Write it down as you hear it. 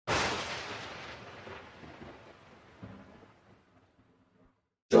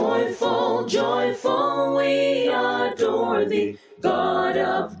Joyful, joyful, we adore thee, God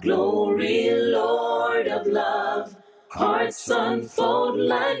of glory, Lord of love. Hearts unfold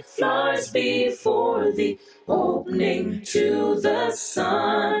like flowers before thee, opening to the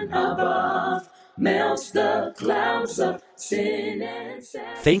sun above. Melts the clouds of sin and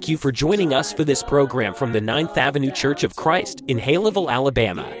sadness. Thank you for joining us for this program from the 9th Avenue Church of Christ in Haleville,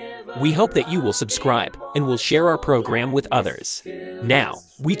 Alabama. We hope that you will subscribe and will share our program with others. Now,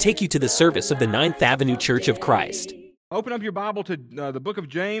 we take you to the service of the 9th Avenue Church of Christ. Open up your Bible to the book of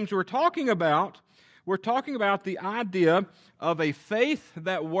James. We're talking about the idea of a faith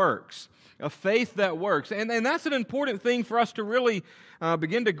that works. A faith that works. And that's an important thing for us to really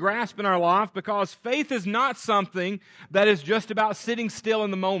begin to grasp in our life, because faith is not something that is just about sitting still in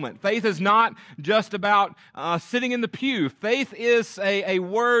the moment. Faith is not just about sitting in the pew. Faith is a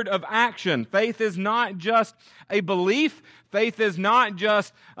word of action. Faith is not just a belief. Faith is not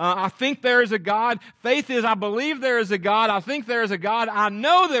just, I think there is a God. Faith is, I believe there is a God. I think there is a God. I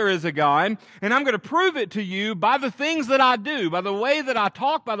know there is a God. And I'm going to prove it to you by the things that I do, by the way that I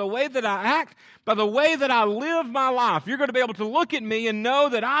talk, by the way that I act, by the way that I live my life. You're going to be able to look at me and know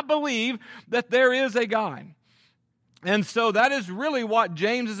that I believe that there is a God. And so that is really what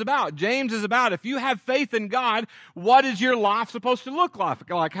James is about. James is about, if you have faith in God, what is your life supposed to look like?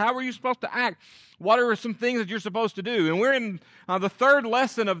 Like, how are you supposed to act? What are some things that you're supposed to do? And we're in the third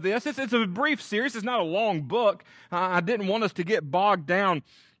lesson of this. It's a brief series. It's not a long book. I didn't want us to get bogged down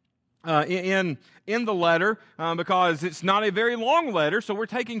in the letter because it's not a very long letter. So we're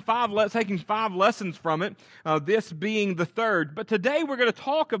taking five lessons from it, this being the third. But today we're going to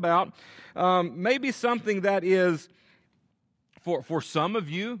talk about maybe something that is, for some of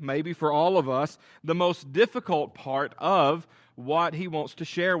you, maybe for all of us, the most difficult part of what he wants to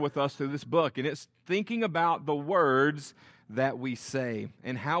share with us through this book. And it's thinking about the words that we say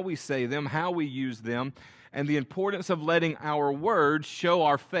and how we say them, how we use them, and the importance of letting our words show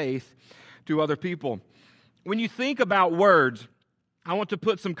our faith to other people. When you think about words, I want to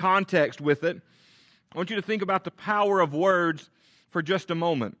put some context with it. I want you to think about the power of words for just a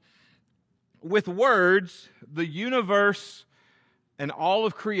moment. With words, the universe and all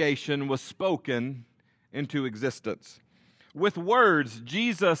of creation was spoken into existence. With words,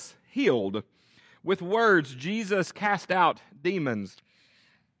 Jesus healed. With words, Jesus cast out demons.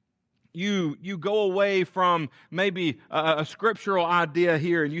 You go away from maybe a scriptural idea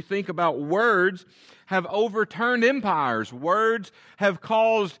here, and you think about words have overturned empires. Words have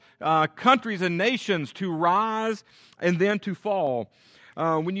caused countries and nations to rise and then to fall.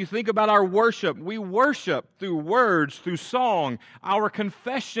 When you think about our worship, we worship through words, through song. Our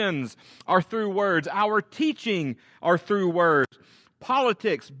confessions are through words. Our teaching are through words.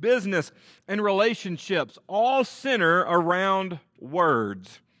 Politics, business, and relationships all center around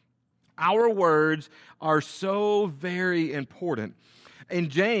words. Our words are so very important. And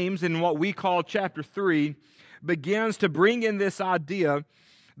James, in what we call chapter 3, begins to bring in this idea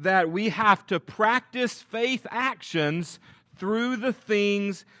that we have to practice faith actions through the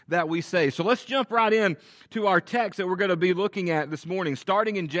things that we say. So let's jump right in to our text that we're going to be looking at this morning,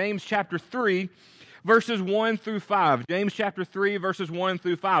 starting in James chapter 3, verses 1 through 5. James chapter 3, verses 1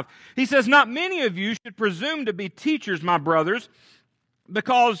 through 5. He says, "Not many of you should presume to be teachers, my brothers,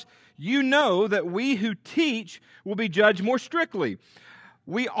 because you know that we who teach will be judged more strictly.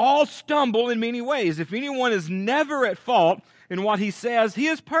 We all stumble in many ways. If anyone is never at fault in what he says, he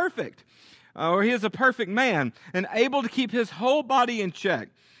is perfect, or he is a perfect man, and able to keep his whole body in check.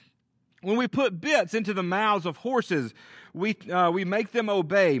 When we put bits into the mouths of horses, we make them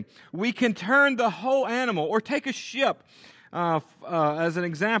obey. We can turn the whole animal, or take a ship as an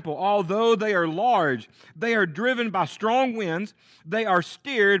example. Although they are large, they are driven by strong winds. They are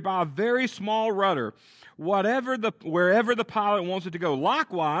steered by a very small rudder, wherever the pilot wants it to go.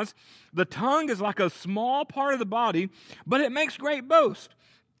 Likewise, the tongue is like a small part of the body, but it makes great boast."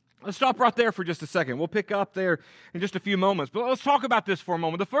 Let's stop right there for just a second. We'll pick up there in just a few moments. But let's talk about this for a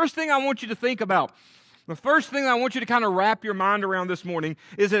moment. The first thing I want you to think about, the first thing I want you to kind of wrap your mind around this morning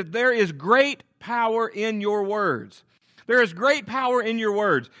is that there is great power in your words. There is great power in your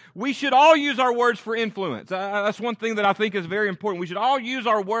words. We should all use our words for influence. That's one thing that I think is very important. We should all use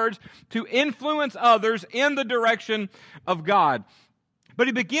our words to influence others in the direction of God. But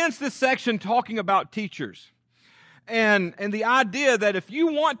he begins this section talking about teachers. And the idea that if you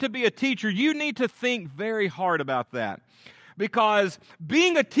want to be a teacher, you need to think very hard about that. Because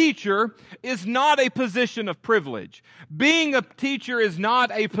being a teacher is not a position of privilege. Being a teacher is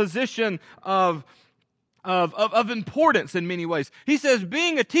not a position of of importance in many ways. He says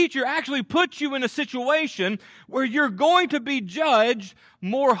being a teacher actually puts you in a situation where you're going to be judged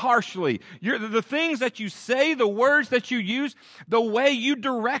more harshly. The things that you say, the words that you use, the way you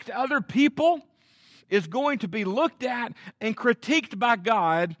direct other people is going to be looked at and critiqued by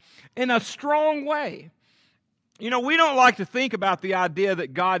God in a strong way. You know, we don't like to think about the idea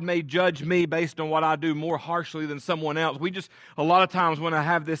that God may judge me based on what I do more harshly than someone else. We just, a lot of times when I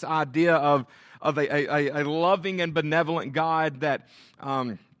have this idea of a loving and benevolent God that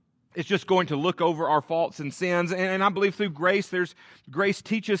is just going to look over our faults and sins. And I believe through grace, grace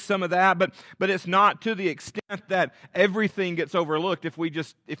teaches some of that, but it's not to the extent that everything gets overlooked if we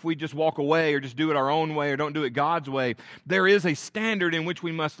just walk away or just do it our own way or don't do it God's way. There is a standard in which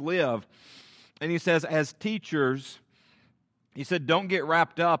we must live. And he says, as teachers, he said, don't get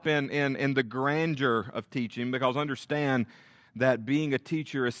wrapped up in the grandeur of teaching, because understand that being a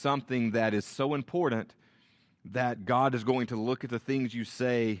teacher is something that is so important that God is going to look at the things you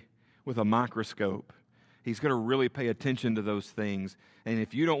say with a microscope. He's going to really pay attention to those things. And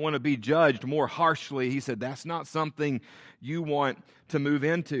if you don't want to be judged more harshly, he said, that's not something you want to move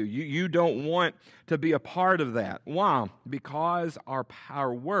into. You don't want to be a part of that. Why? Because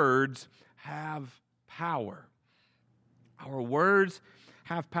our words have power. Our words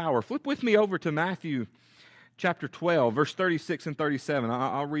have power. Flip with me over to Matthew chapter 12, verse 36 and 37.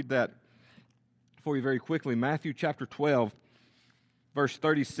 I'll read that for you very quickly. Matthew chapter 12, verse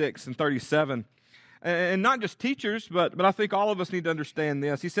 36 and 37. And not just teachers, but I think all of us need to understand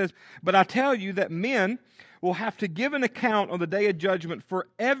this. He says, but I tell you that men will have to give an account on the day of judgment for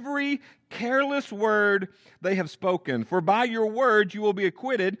every careless word they have spoken. For by your words you will be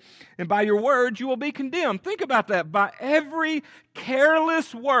acquitted, and by your words you will be condemned. Think about that. By every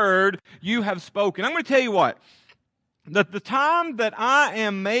careless word you have spoken. I'm going to tell you what. The time that I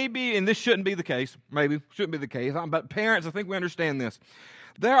am maybe, and this shouldn't be the case, but parents, I think we understand this.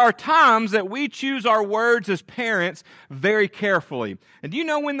 There are times that we choose our words as parents very carefully. And do you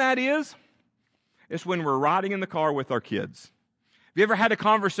know when that is? It's when we're riding in the car with our kids. Have you ever had a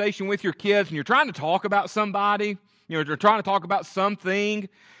conversation with your kids and you're trying to talk about somebody? You're trying to talk about something,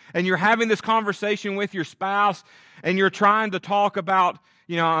 and you're having this conversation with your spouse, and you're trying to talk about,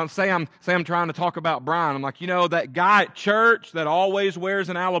 say I'm trying to talk about Brian. I'm like, that guy at church that always wears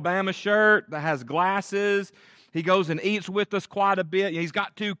an Alabama shirt, that has glasses. He goes and eats with us quite a bit. He's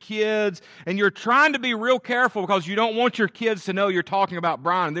got 2 kids, and you're trying to be real careful because you don't want your kids to know you're talking about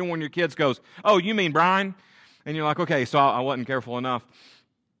Brian. And then when your kids goes, oh, you mean Brian? And you're like, okay, so I wasn't careful enough.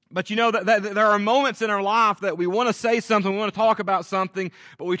 But that there are moments in our life that we want to say something, we want to talk about something,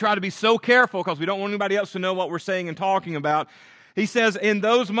 but we try to be so careful because we don't want anybody else to know what we're saying and talking about. He says, in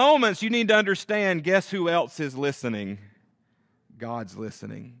those moments, you need to understand, guess who else is listening? God's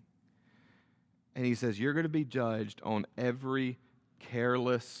listening. And he says, you're going to be judged on every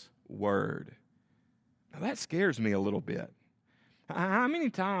careless word. Now that scares me a little bit. How many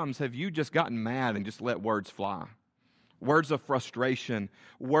times have you just gotten mad and just let words fly? Words of frustration,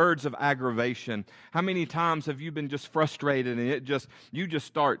 words of aggravation. How many times have you been just frustrated and you're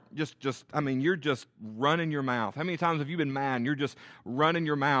just running your mouth? How many times have you been mad and you're just running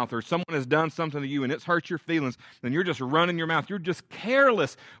your mouth, or someone has done something to you and it's hurt your feelings and you're just running your mouth? You're just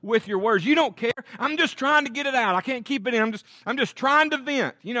careless with your words. You don't care. I'm just trying to get it out. I can't keep it in. I'm just trying to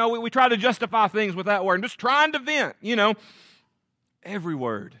vent. We try to justify things with that word. I'm just trying to vent. Every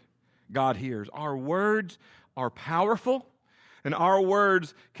word God hears. Our words are powerful, and our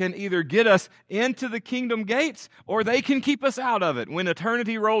words can either get us into the kingdom gates or they can keep us out of it when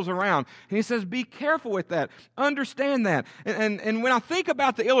eternity rolls around. And he says, be careful with that. Understand that. And when I think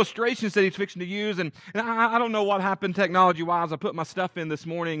about the illustrations that he's fixing to use, and I don't know what happened technology-wise. I put my stuff in this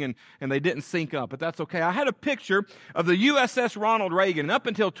morning and they didn't sync up, but that's okay. I had a picture of the USS Ronald Reagan. And up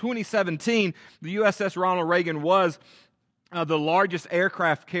until 2017, the USS Ronald Reagan was the largest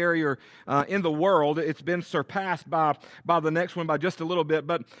aircraft carrier in the world. It's been surpassed by the next one by just a little bit.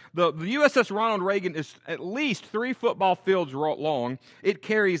 But the USS Ronald Reagan is at least 3 football fields long. It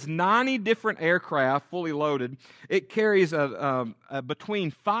carries 90 different aircraft, fully loaded. It carries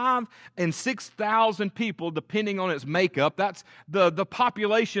between 5,000 and 6,000 people, depending on its makeup. That's the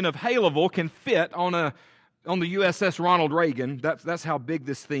population of Haleville can fit on the USS Ronald Reagan. That's how big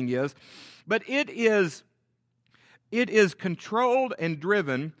this thing is. But it is controlled and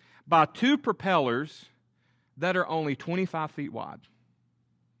driven by 2 propellers that are only 25 feet wide.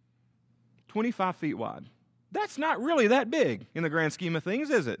 25 feet wide. That's not really that big in the grand scheme of things,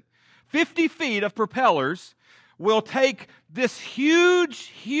 is it? 50 feet of propellers will take this huge,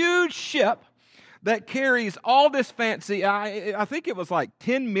 huge ship that carries all this fancy, I think it was like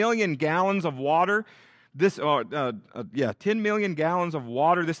 10 million gallons of water This, 10 million gallons of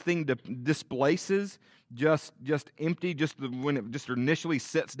water this thing displaces just empty, when it just initially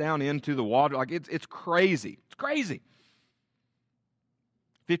sits down into the water. Like, it's crazy. It's crazy.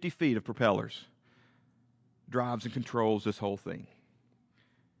 50 feet of propellers drives and controls this whole thing.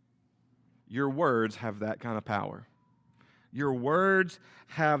 Your words have that kind of power. Your words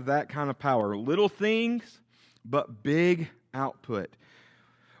have that kind of power. Little things, but big output.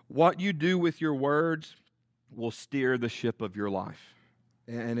 What you do with your words will steer the ship of your life.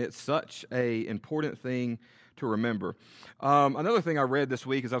 And it's such an important thing to remember. Another thing I read this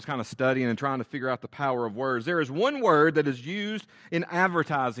week as I was kind of studying and trying to figure out the power of words, there is one word that is used in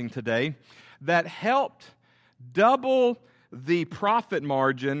advertising today that helped double the profit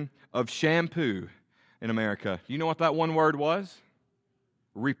margin of shampoo in America. You know what that one word was?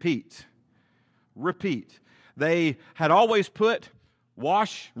 Repeat. Repeat. They had always put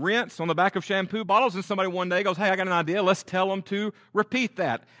wash, rinse on the back of shampoo bottles, and somebody one day goes, hey, I got an idea, let's tell them to repeat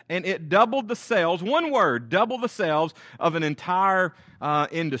that. And it doubled the sales, one word, double the sales of an entire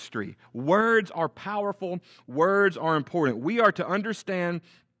industry. Words are powerful. Words are important. We are to understand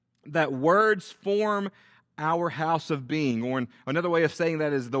that words form our house of being. Or another way of saying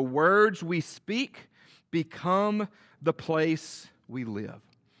that is the words we speak become the place we live.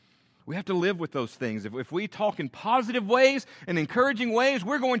 We have to live with those things. If we talk in positive ways and encouraging ways,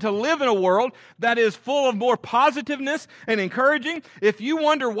 we're going to live in a world that is full of more positiveness and encouraging. If you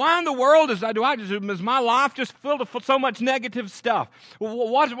wonder why in the world is my life just filled with so much negative stuff,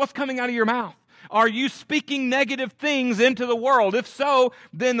 what's coming out of your mouth? Are you speaking negative things into the world? If so,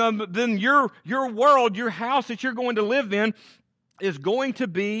 then your world, your house that you're going to live in is going to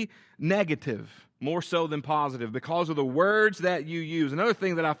be negative, more so than positive, because of the words that you use. Another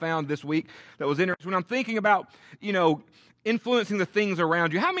thing that I found this week that was interesting, when I'm thinking about, influencing the things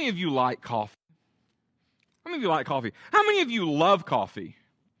around you, how many of you like coffee? How many of you like coffee? How many of you love coffee?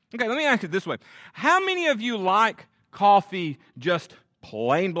 Okay, let me ask it this way. How many of you like coffee, just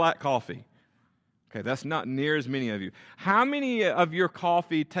plain black coffee? Okay, that's not near as many of you. How many of your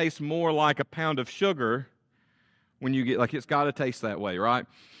coffee tastes more like a pound of sugar when you get, like, it's got to taste that way, right?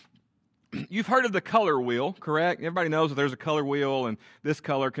 You've heard of the color wheel, correct? Everybody knows that there's a color wheel and this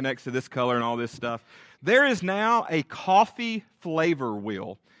color connects to this color and all this stuff. There is now a coffee flavor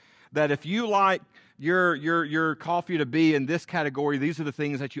wheel that if you like your coffee to be in this category, these are the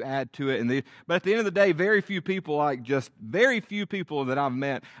things that you add to it. But at the end of the day, very few people that I've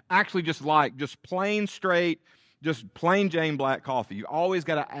met actually just like just plain straight, just plain Jane black coffee. You always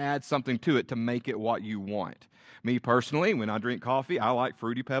got to add something to it to make it what you want. Me personally, when I drink coffee, I like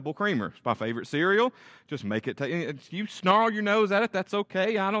Fruity Pebble Creamer. It's my favorite cereal. Just make it. You snarl your nose at it, that's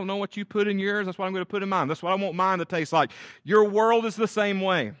okay. I don't know what you put in yours. That's what I'm going to put in mine. That's what I want mine to taste like. Your world is the same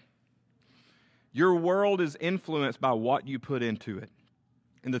way. Your world is influenced by what you put into it.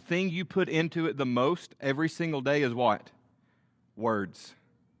 And the thing you put into it the most every single day is what? Words.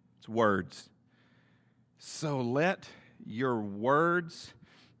 It's words. So let your words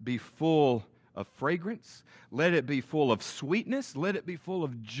be full of fragrance. Let it be full of sweetness. Let it be full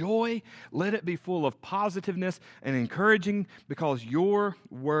of joy. Let it be full of positiveness and encouraging, because your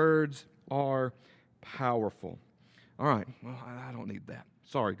words are powerful. All right. Well, I don't need that.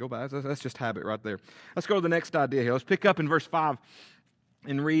 Sorry, go back. That's just habit right there. Let's go to the next idea here. Let's pick up in verse 5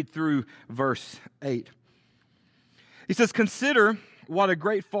 and read through verse 8. He says, "Consider what a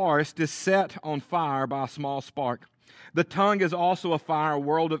great forest is set on fire by a small spark. The tongue is also a fire, a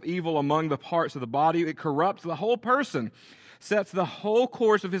world of evil among the parts of the body. It corrupts the whole person, sets the whole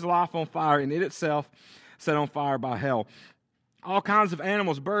course of his life on fire, and it itself set on fire by hell. All kinds of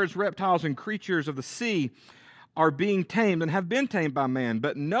animals, birds, reptiles, and creatures of the sea are being tamed and have been tamed by man,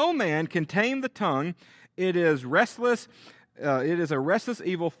 but no man can tame the tongue. It is restless. It is a restless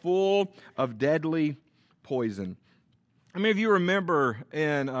evil full of deadly poison." How many of you remember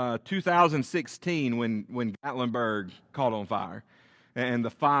in 2016 when Gatlinburg caught on fire and the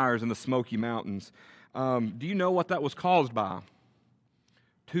fires in the Smoky Mountains? Do you know what that was caused by?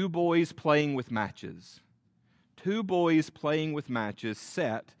 Two boys playing with matches. Two boys playing with matches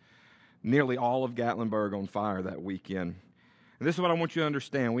set nearly all of Gatlinburg on fire that weekend. And this is what I want you to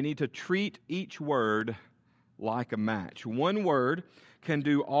understand. We need to treat each word like a match. One word can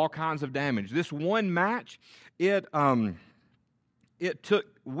do all kinds of damage. This one match, it took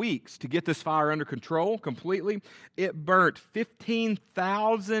weeks to get this fire under control completely. It burnt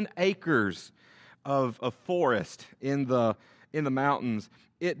 15,000 acres of forest in the mountains.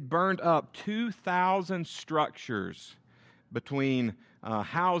 It burned up 2,000 structures between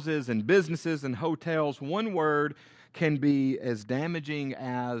houses and businesses and hotels. One word can be as damaging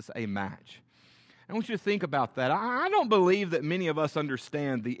as a match. I want you to think about that. I don't believe that many of us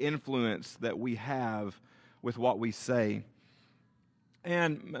understand the influence that we have with what we say.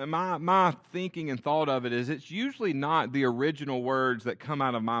 And my thinking and thought of it is it's usually not the original words that come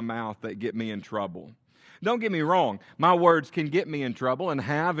out of my mouth that get me in trouble. Don't get me wrong, my words can get me in trouble and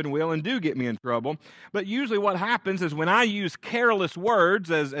have and will and do get me in trouble. But usually what happens is when I use careless words,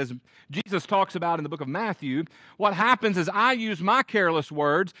 as Jesus talks about in the book of Matthew, what happens is I use my careless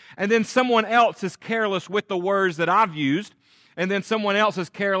words and then someone else is careless with the words that I've used. And then someone else is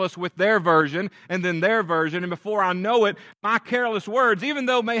careless with their version, and then their version. And before I know it, my careless words, even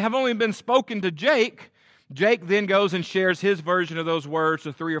though may have only been spoken to Jake then goes and shares his version of those words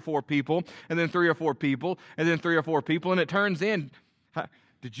to 3 or 4 people, and then 3 or 4 people, and then 3 or 4 people, and it turns in,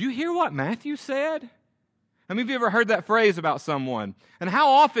 did you hear what Matthew said? How many of you ever heard that phrase about someone? And how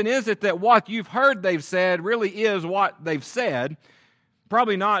often is it that what you've heard they've said really is what they've said?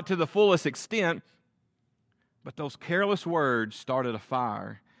 Probably not to the fullest extent, but those careless words started a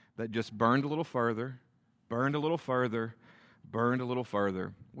fire that just burned a little further, burned a little further, burned a little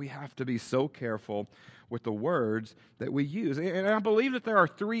further. We have to be so careful with the words that we use. And I believe that there are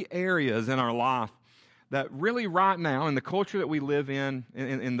 3 areas in our life that really right now, in the culture that we live in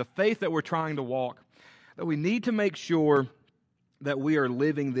the faith that we're trying to walk, that we need to make sure that we are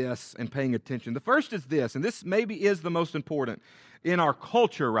living this and paying attention. The first is this, and this maybe is the most important in our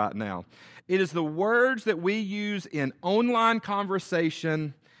culture right now. It is the words that we use in online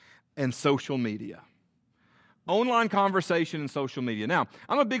conversation and social media. Online conversation and social media. Now,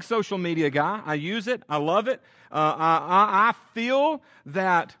 I'm a big social media guy. I use it. I love it. I feel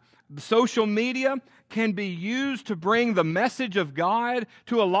that social media can be used to bring the message of God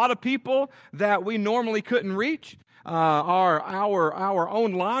to a lot of people that we normally couldn't reach. Our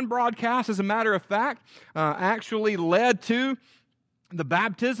online broadcast, as a matter of fact, actually led to the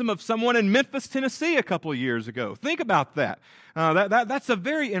baptism of someone in Memphis, Tennessee a couple of years ago. Think about that. That's a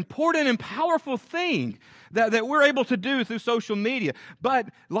very important and powerful thing that we're able to do through social media. But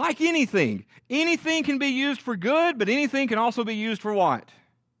like anything can be used for good, but anything can also be used for what?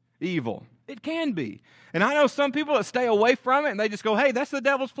 Evil. It can be. And I know some people that stay away from it and they just go, hey, that's the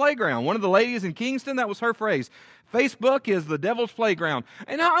devil's playground. One of the ladies in Kingston, that was her phrase. Facebook is the devil's playground.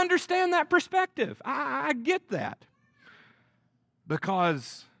 And I understand that perspective. I get that.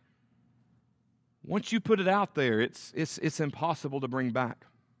 Because once you put it out there, it's impossible to bring back.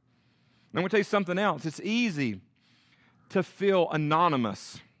 And I'm going to tell you something else. It's easy to feel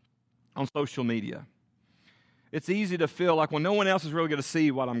anonymous on social media. It's easy to feel like, well, no one else is really going to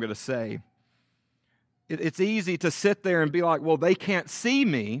see what I'm going to say. It's easy to sit there and be like, well, they can't see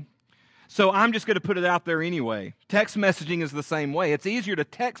me, so I'm just going to put it out there anyway. Text messaging is the same way. It's easier to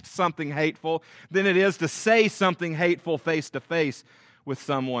text something hateful than it is to say something hateful face to face with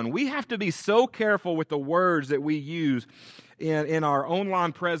someone. We have to be so careful with the words that we use in our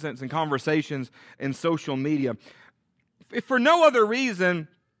online presence and conversations and social media. If for no other reason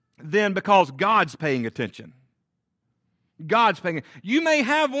than because God's paying attention. God's paying. You may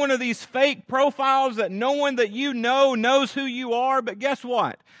have one of these fake profiles that no one that you know knows who you are, but guess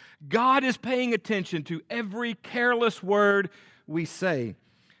what? God is paying attention to every careless word we say.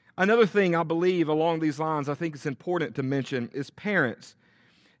 Another thing I believe along these lines I think it's important to mention is parents.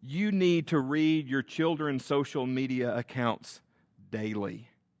 You need to read your children's social media accounts daily.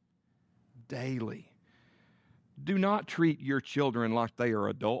 Daily. Do not treat your children like they are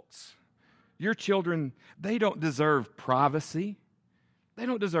adults. Your children, they don't deserve privacy. They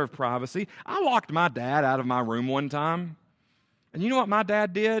don't deserve privacy. I locked my dad out of my room one time. And you know what my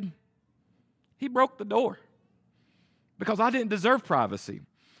dad did? He broke the door because I didn't deserve privacy.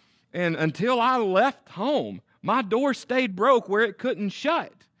 And until I left home, my door stayed broke where it couldn't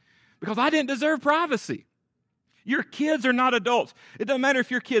shut because I didn't deserve privacy. Your kids are not adults. It doesn't matter if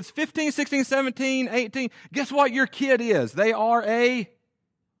your kid's 15, 16, 17, 18. Guess what your kid is? They are a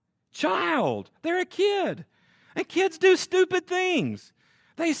child. They're a kid. And kids do stupid things.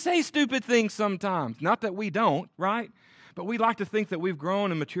 They say stupid things sometimes. Not that we don't, right? But we like to think that we've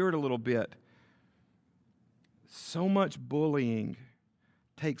grown and matured a little bit. So much bullying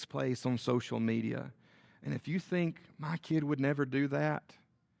takes place on social media. And if you think my kid would never do that,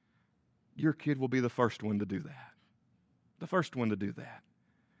 your kid will be the first one to do that. The first one to do that.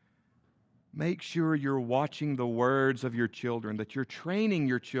 Make sure you're watching the words of your children, that you're training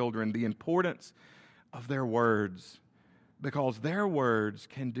your children the importance of their words, because their words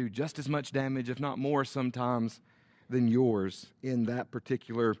can do just as much damage, if not more sometimes, than yours in that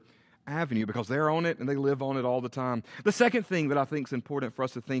particular avenue, because they're on it and they live on it all the time. The second thing that I think is important for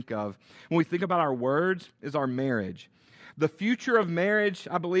us to think of when we think about our words is our marriage. The future of marriage,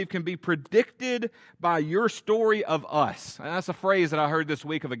 I believe, can be predicted by your story of us. And that's a phrase that I heard this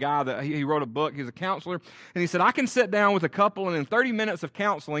week of a guy that he wrote a book. He's a counselor. And he said, I can sit down with a couple and in 30 minutes of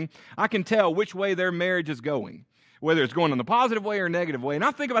counseling, I can tell which way their marriage is going, whether it's going in the positive way or negative way. And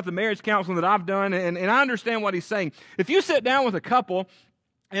I think about the marriage counseling that I've done, and I understand what he's saying. If you sit down with a couple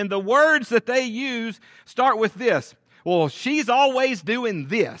and the words that they use start with this, well, she's always doing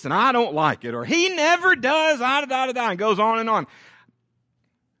this, and I don't like it, or he never does, and goes on and on.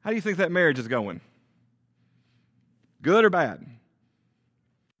 How do you think that marriage is going? Good or bad?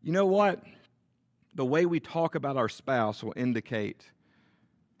 You know what? The way we talk about our spouse will indicate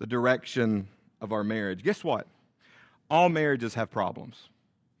the direction of our marriage. Guess what? All marriages have problems.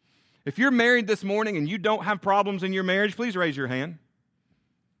 If you're married this morning and you don't have problems in your marriage, please raise your hand.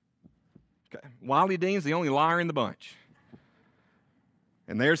 Okay. Wiley Dean's the only liar in the bunch.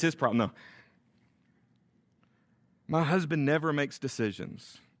 And there's his problem. No. My husband never makes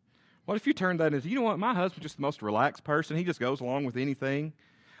decisions. What if you turn that into, you know what, my husband's just the most relaxed person. He just goes along with anything,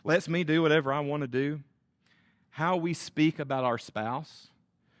 lets me do whatever I want to do. How we speak about our spouse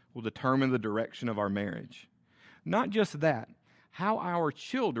will determine the direction of our marriage. Not just that, how our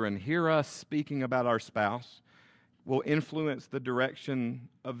children hear us speaking about our spouse will influence the direction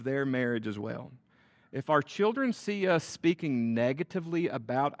of their marriage as well. If our children see us speaking negatively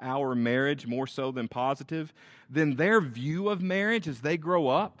about our marriage more so than positive, then their view of marriage as they grow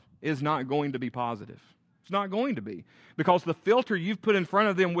up is not going to be positive. It's not going to be, because the filter you've put in front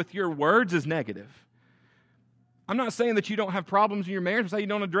of them with your words is negative. I'm not saying that you don't have problems in your marriage. I'm saying you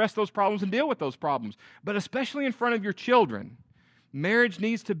don't address those problems and deal with those problems. But especially in front of your children, marriage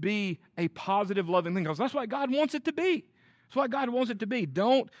needs to be a positive, loving thing, because that's what God wants it to be. That's what God wants it to be.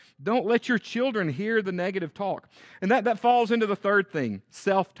 Don't let your children hear the negative talk. And that falls into the third thing,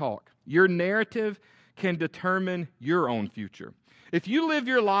 self-talk. Your narrative can determine your own future. If you live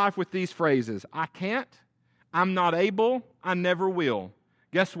your life with these phrases, I can't, I'm not able, I never will,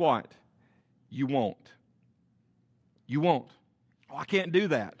 guess what? You won't. You won't. Oh, I can't do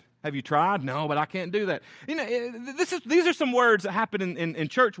that. Have you tried? No, but I can't do that. You know, these are some words that happen in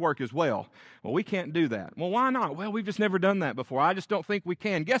church work as well. Well, we can't do that. Well, why not? Well, we've just never done that before. I just don't think we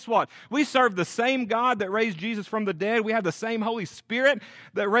can. Guess what? We serve the same God that raised Jesus from the dead. We have the same Holy Spirit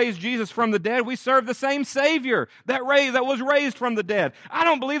that raised Jesus from the dead. We serve the same Savior that was raised from the dead. I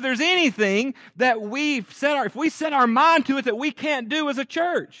don't believe there's anything that if we set our mind to it, that we can't do as a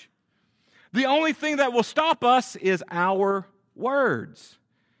church. The only thing that will stop us is our words.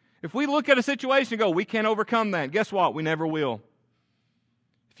 If we look at a situation and go, we can't overcome that, guess what? We never will.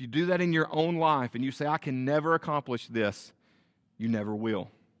 If you do that in your own life and you say, I can never accomplish this, you never will.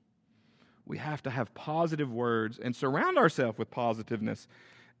 We have to have positive words and surround ourselves with positiveness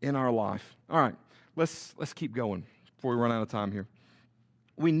in our life. All right, let's keep going before we run out of time here.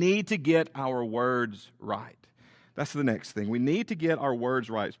 We need to get our words right. That's the next thing. We need to get our words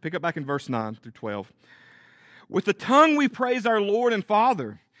right. Pick up back in verse 9 through 12. With the tongue we praise our Lord and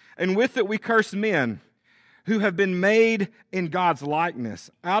Father, and with it we curse men who have been made in God's likeness.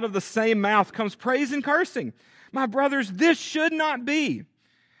 Out of the same mouth comes praise and cursing. My brothers, this should not be.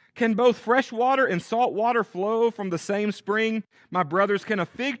 Can both fresh water and salt water flow from the same spring? My brothers, can a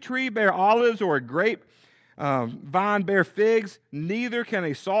fig tree bear olives or a grape vine bear figs? Neither can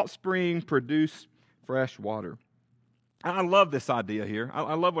a salt spring produce fresh water. I love this idea here.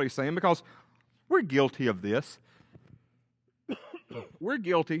 I love what he's saying, because we're guilty of this. We're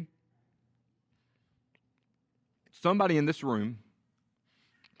guilty. Somebody in this room,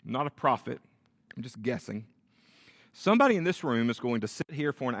 I'm not a prophet, I'm just guessing. Somebody in this room is going to sit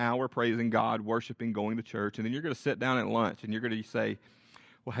here for an hour praising God, worshiping, going to church, and then you're going to sit down at lunch and you're going to say,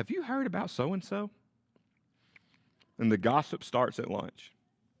 well, have you heard about so-and-so? And the gossip starts at lunch.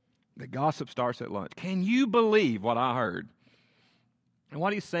 The gossip starts at lunch. Can you believe what I heard? And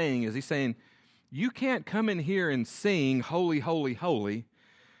what he's saying is, you can't come in here and sing holy, holy, holy,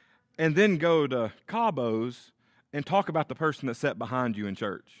 and then go to Cabo's and talk about the person that sat behind you in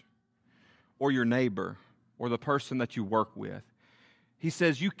church, or your neighbor, or the person that you work with. He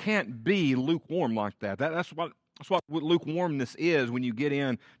says you can't be lukewarm like that. That's what lukewarmness is when you get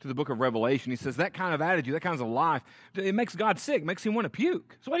into the book of Revelation. He says that kind of attitude, that kind of life, it makes God sick, makes him want to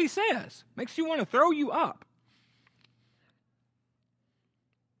puke. That's what he says. Makes you want to throw you up.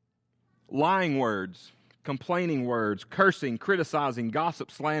 Lying words, complaining words, cursing, criticizing,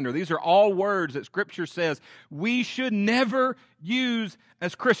 gossip, slander. These are all words that Scripture says we should never use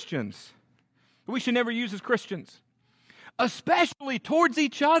as Christians. We should never use as Christians, especially towards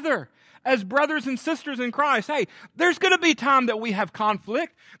each other. as brothers and sisters in Christ. Hey, there's going to be time that we have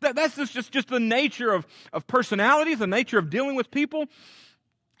conflict. That's just the nature of personalities, the nature of dealing with people.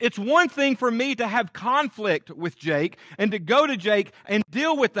 It's one thing for me to have conflict with Jake and to go to Jake and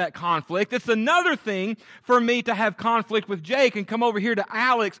deal with that conflict. It's another thing for me to have conflict with Jake and come over here to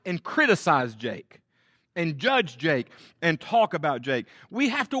Alex and criticize Jake and judge Jake and talk about Jake. We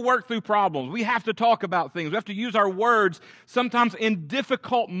have to work through problems. We have to talk about things. We have to use our words sometimes in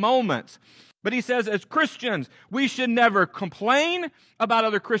difficult moments. But he says, as Christians, we should never complain about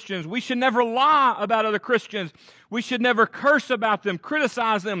other Christians. We should never lie about other Christians. We should never curse about them,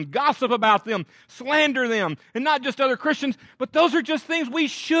 criticize them, gossip about them, slander them. And not just other Christians, but those are just things we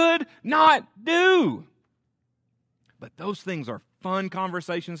should not do. But those things are fun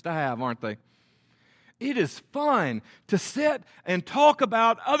conversations to have, aren't they? It is fun to sit and talk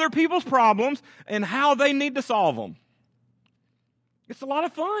about other people's problems and how they need to solve them. It's a lot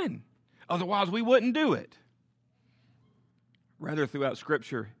of fun. Otherwise, we wouldn't do it. Rather, throughout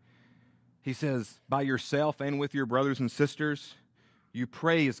Scripture, he says, by yourself and with your brothers and sisters, you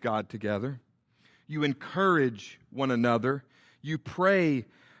praise God together. You encourage one another. You pray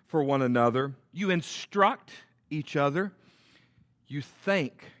for one another. You instruct each other. You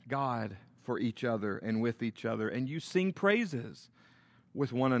thank God for each other and with each other. And you sing praises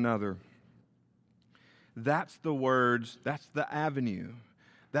with one another. That's the words, that's the avenue.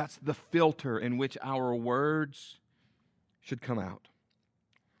 That's the filter in which our words should come out.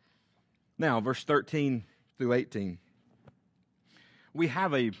 Now, verse 13 through 18. We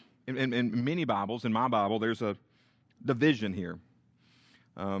have in many Bibles, in my Bible, there's a division here.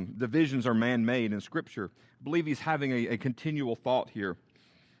 Divisions are man-made in Scripture. I believe he's having a continual thought here.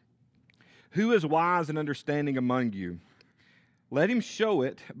 Who is wise and understanding among you? Let him show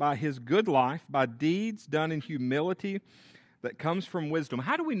it by his good life, by deeds done in humility that comes from wisdom.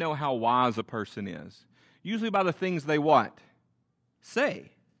 How do we know how wise a person is? Usually by the things they what? Say.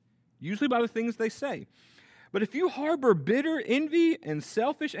 Usually by the things they say. But if you harbor bitter envy and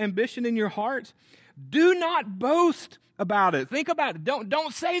selfish ambition in your hearts, do not boast about it. Think about it.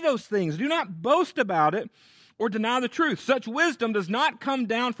 Don't say those things. Do not boast about it or deny the truth. Such wisdom does not come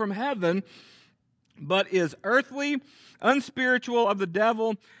down from heaven, but is earthly, unspiritual, of the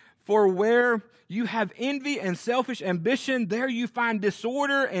devil. For where you have envy and selfish ambition, there you find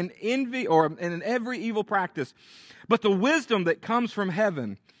disorder and envy, and in every evil practice. But the wisdom that comes from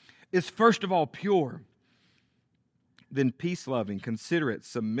heaven is first of all pure, then peace-loving, considerate,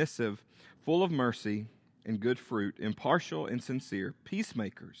 submissive, full of mercy and good fruit, impartial and sincere,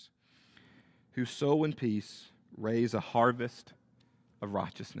 peacemakers, who sow in peace, raise a harvest of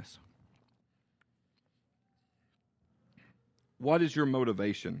righteousness. What is your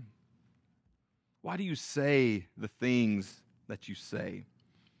motivation? Why do you say the things that you say?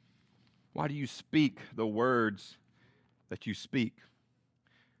 Why do you speak the words that you speak?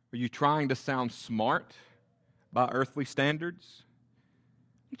 Are you trying to sound smart by earthly standards?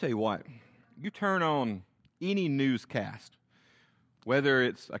 Let me tell you what. You turn on any newscast, whether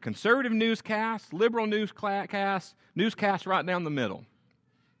it's a conservative newscast, liberal newscast right down the middle.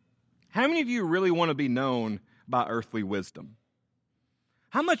 How many of you really want to be known by earthly wisdom?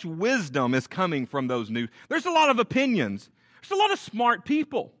 How much wisdom is coming from those news? There's a lot of opinions. There's a lot of smart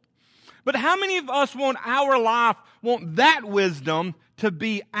people. But how many of us want our life, want that wisdom to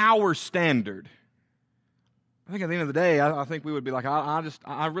be our standard? I think at the end of the day, I think we would be like,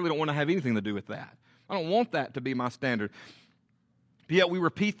 I really don't want to have anything to do with that. I don't want that to be my standard. But yet we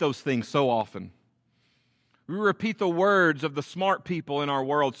repeat those things so often. We repeat the words of the smart people in our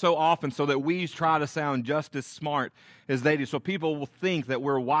world so often so that we try to sound just as smart as they do. So people will think that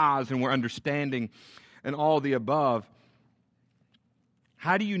we're wise and we're understanding and all the above.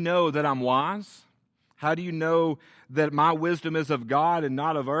 How do you know that I'm wise? How do you know that my wisdom is of God and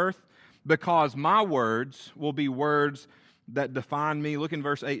not of earth? Because my words will be words that define me. Look in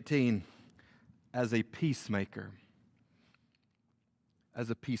verse 18. As a peacemaker. As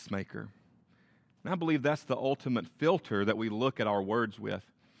a peacemaker. And I believe that's the ultimate filter that we look at our words with.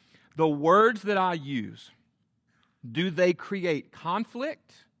 The words that I use, do they create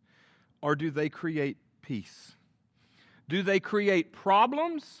conflict or do they create peace? Do they create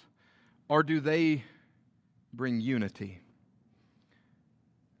problems or do they bring unity?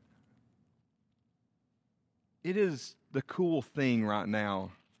 It is the cool thing right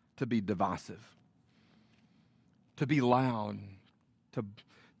now to be divisive, to be loud,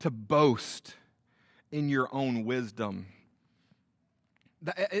 to boast in your own wisdom.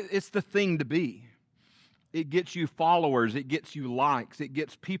 It's the thing to be. It gets you followers, it gets you likes, it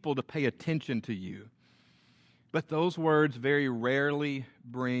gets people to pay attention to you. But those words very rarely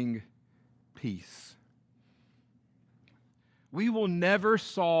bring peace. We will never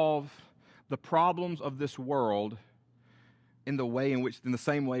solve the problems of this world in the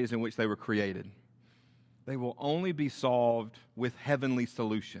same ways in which they were created. They will only be solved with heavenly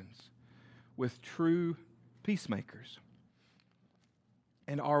solutions, with true peacemakers.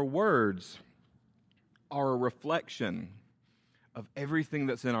 And our words are a reflection of everything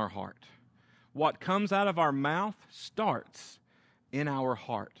that's in our heart. What comes out of our mouth starts in our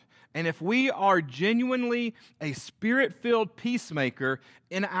heart. And if we are genuinely a Spirit-filled peacemaker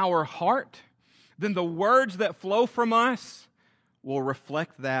in our heart, then the words that flow from us will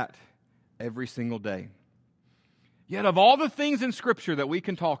reflect that every single day. Yet of all the things in Scripture that we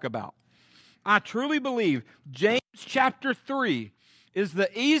can talk about, I truly believe James chapter 3 is the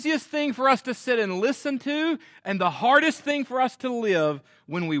easiest thing for us to sit and listen to and the hardest thing for us to live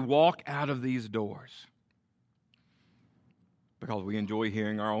when we walk out of these doors. Because we enjoy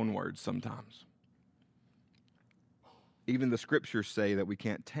hearing our own words sometimes. Even the Scriptures say that we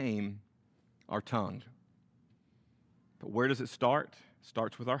can't tame our tongue. But where does it start? It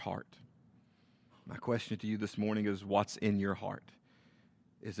starts with our heart. My question to you this morning is, what's in your heart?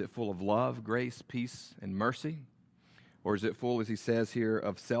 Is it full of love, grace, peace, and mercy? Or is it full, as he says here,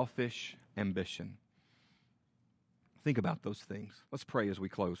 of selfish ambition? Think about those things. Let's pray as we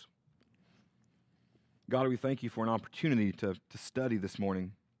close. God, we thank you for an opportunity to study this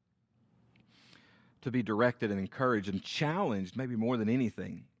morning, to be directed and encouraged and challenged, maybe more than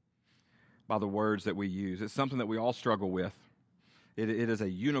anything, by the words that we use. It's something that we all struggle with. It is a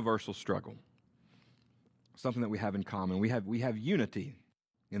universal struggle, something that we have in common. We have unity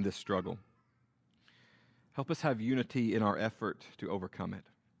in this struggle. Help us have unity in our effort to overcome it.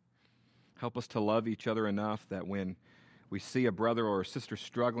 Help us to love each other enough that when we see a brother or a sister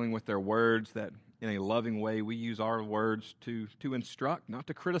struggling with their words, that in a loving way we use our words to instruct, not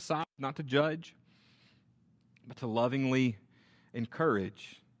to criticize, not to judge, but to lovingly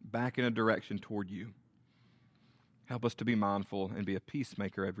encourage back in a direction toward you. Help us to be mindful and be a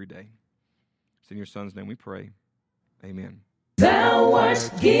peacemaker every day. It's in your Son's name we pray. Amen. Thou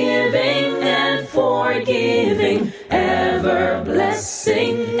art giving and forgiving, ever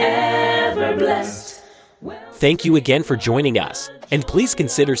blessing, ever blessed. Thank you again for joining us, and please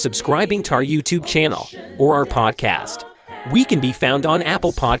consider subscribing to our YouTube channel or our podcast. We can be found on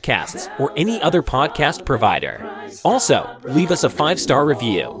Apple Podcasts or any other podcast provider. Also, leave us a 5-star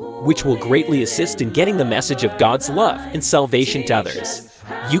review, which will greatly assist in getting the message of God's love and salvation to others.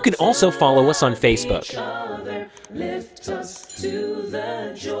 You can also follow us on Facebook,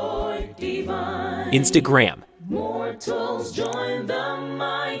 Instagram, Mortals join the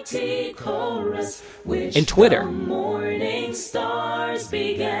mighty chorus, which and Twitter. the morning stars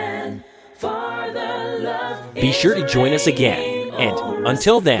began. Farther love Be sure to join us again, and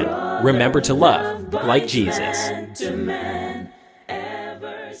until then, remember to love like Jesus. to man.